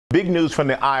Big news from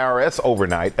the IRS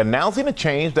overnight announcing a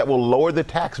change that will lower the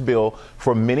tax bill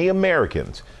for many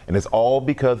Americans. And it's all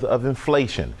because of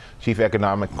inflation. Chief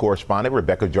Economic Correspondent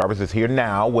Rebecca Jarvis is here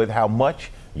now with how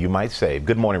much you might save.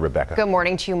 Good morning, Rebecca. Good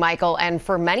morning to you, Michael. And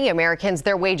for many Americans,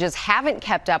 their wages haven't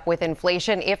kept up with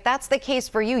inflation. If that's the case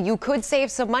for you, you could save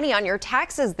some money on your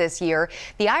taxes this year.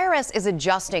 The IRS is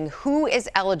adjusting who is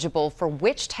eligible for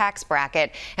which tax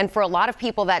bracket. And for a lot of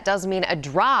people, that does mean a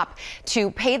drop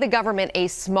to pay the government a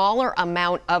smaller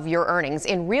amount of your earnings.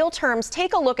 In real terms,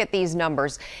 take a look at these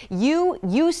numbers. You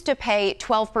used to pay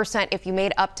 12% if you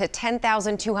made up to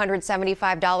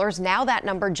 $10,275. Now that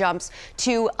number jumps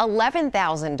to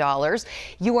 $11,000.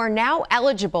 You are now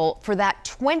eligible for that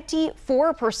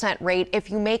 24% rate if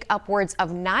you make upwards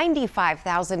of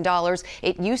 $95,000.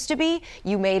 It used to be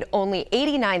you made only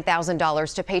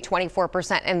 $89,000 to pay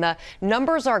 24%, and the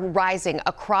numbers are rising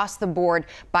across the board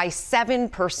by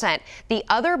 7%. The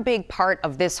other big part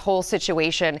of this whole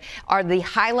situation are the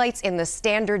highlights in the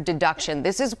standard deduction.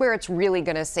 This is where it's really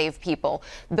going to save people.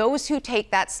 Those who take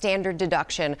that standard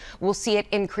deduction will see it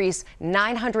increase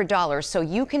 $900, so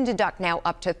you can deduct now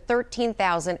up to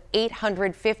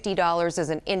 $13,850 as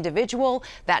an individual.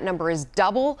 That number is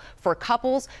double for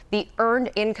couples. The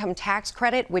earned income tax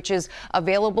credit, which is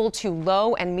available to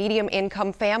low and medium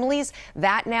income families,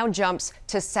 that now jumps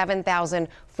to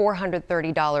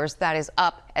 $7,430. That is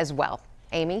up as well.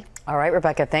 Amy? All right,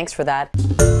 Rebecca, thanks for that.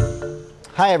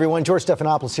 Hi, everyone. George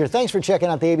Stephanopoulos here. Thanks for checking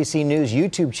out the ABC News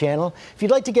YouTube channel. If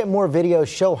you'd like to get more videos,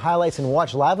 show highlights, and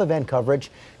watch live event coverage,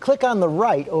 click on the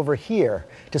right over here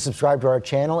to subscribe to our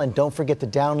channel. And don't forget to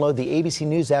download the ABC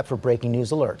News app for breaking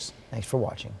news alerts. Thanks for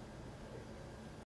watching.